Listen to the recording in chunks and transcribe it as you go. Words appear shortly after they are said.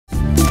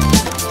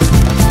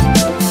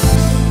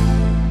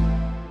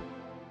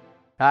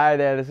Hi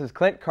there, this is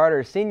Clint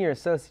Carter, Senior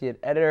Associate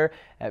Editor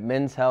at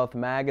Men's Health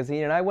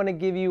Magazine, and I want to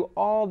give you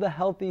all the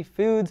healthy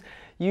foods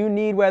you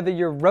need whether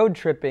you're road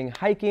tripping,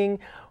 hiking,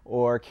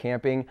 or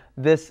camping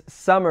this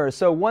summer.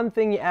 So one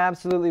thing you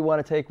absolutely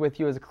want to take with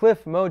you is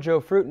Cliff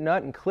Mojo Fruit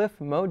Nut and Cliff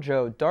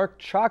Mojo Dark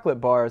Chocolate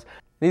Bars.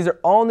 These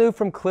are all new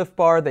from Cliff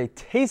Bar. They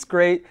taste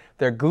great.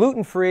 They're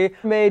gluten-free,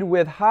 made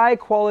with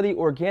high-quality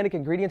organic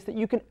ingredients that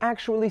you can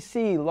actually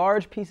see.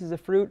 Large pieces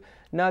of fruit,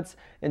 nuts,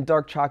 and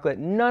dark chocolate.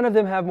 None of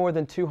them have more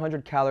than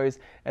 200 calories,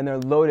 and they're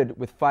loaded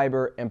with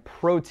fiber and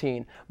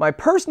protein. My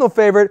personal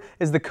favorite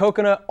is the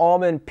coconut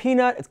almond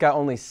peanut. It's got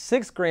only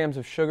 6 grams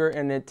of sugar,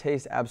 and it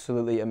tastes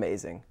absolutely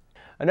amazing.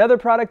 Another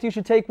product you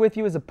should take with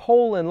you is a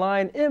Pole and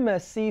Line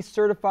MSC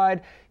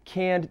certified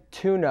canned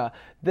tuna.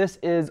 This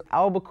is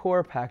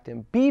albacore packed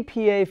in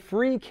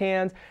BPA-free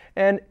cans,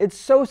 and it's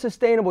so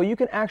sustainable. You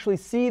can actually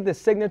see the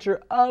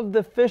signature of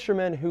the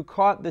fisherman who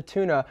caught the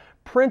tuna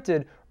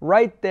printed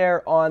right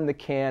there on the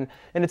can,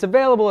 and it's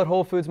available at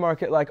Whole Foods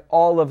Market like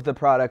all of the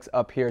products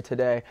up here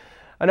today.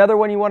 Another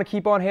one you want to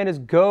keep on hand is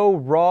Go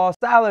Raw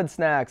Salad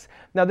Snacks.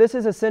 Now this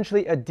is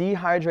essentially a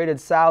dehydrated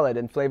salad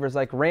in flavors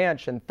like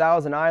ranch and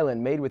Thousand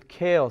Island, made with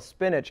kale,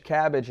 spinach,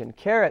 cabbage, and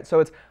carrot.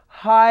 So it's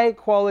high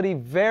quality,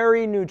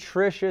 very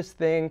nutritious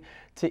thing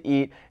to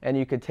eat, and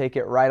you could take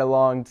it right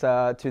along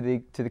to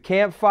the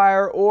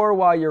campfire, or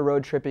while you're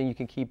road tripping, you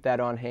can keep that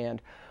on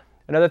hand.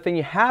 Another thing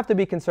you have to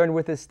be concerned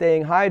with is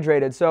staying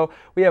hydrated. So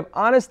we have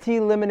Honest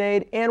Tea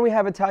Lemonade and we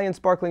have Italian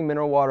Sparkling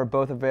Mineral Water,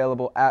 both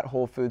available at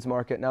Whole Foods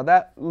Market. Now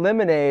that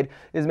lemonade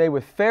is made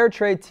with fair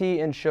trade tea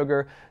and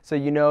sugar, so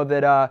you know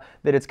that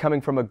it's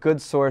coming from a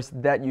good source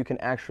that you can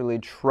actually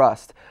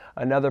trust.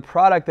 Another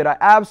product that I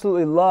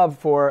absolutely love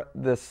for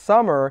the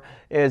summer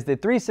is the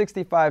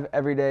 365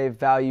 Everyday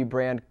Value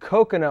brand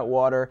coconut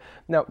water.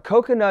 Now,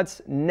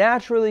 coconuts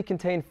naturally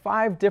contain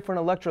 5 different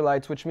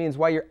electrolytes, which means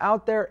while you're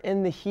out there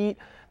in the heat,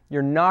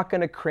 you're not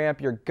going to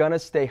cramp, you're going to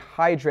stay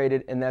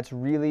hydrated, and that's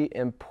really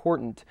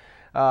important.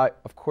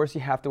 Of course,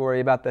 you have to worry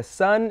about the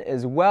sun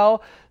as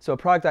well. So a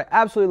product I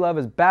absolutely love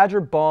is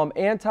Badger Balm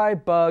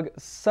Anti-Bug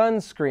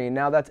Sunscreen.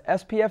 Now that's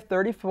SPF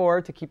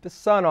 34 to keep the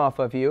sun off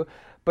of you,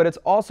 but it's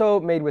also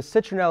made with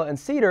citronella and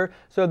cedar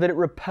so that it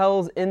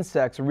repels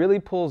insects, really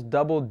pulls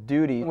double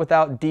duty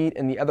without DEET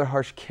and the other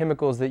harsh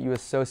chemicals that you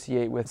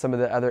associate with some of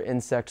the other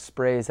insect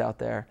sprays out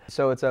there.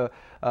 So it's a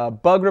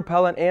bug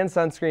repellent and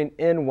sunscreen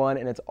in one,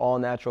 and it's all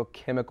natural,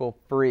 chemical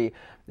free.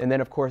 And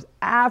then of course,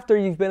 after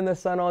you've been in the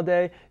sun all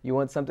day, you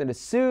want something to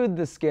soothe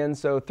the skin.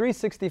 So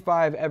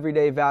 365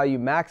 Everyday Value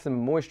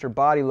Maximum Moisture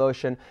Body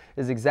Lotion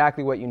is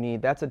exactly what you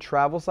need. That's a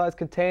travel size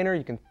container.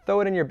 You can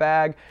throw it in your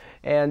bag,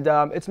 and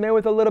it's made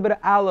with a little bit of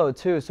aloe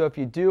too. So if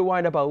you do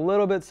wind up a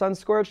little bit sun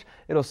scorched,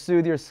 it'll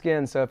soothe your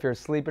skin. So if you're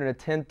sleeping in a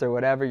tent or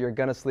whatever, you're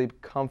gonna sleep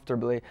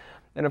comfortably.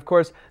 And of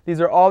course,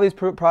 all these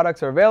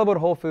products are available at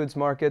Whole Foods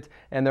Market,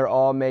 and they're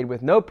all made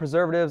with no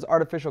preservatives,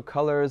 artificial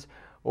colors,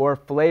 or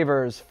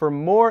flavors. For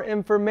more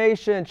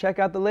information, check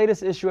out the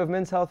latest issue of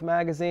Men's Health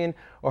Magazine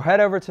or head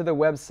over to the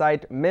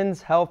website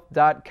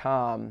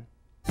menshealth.com.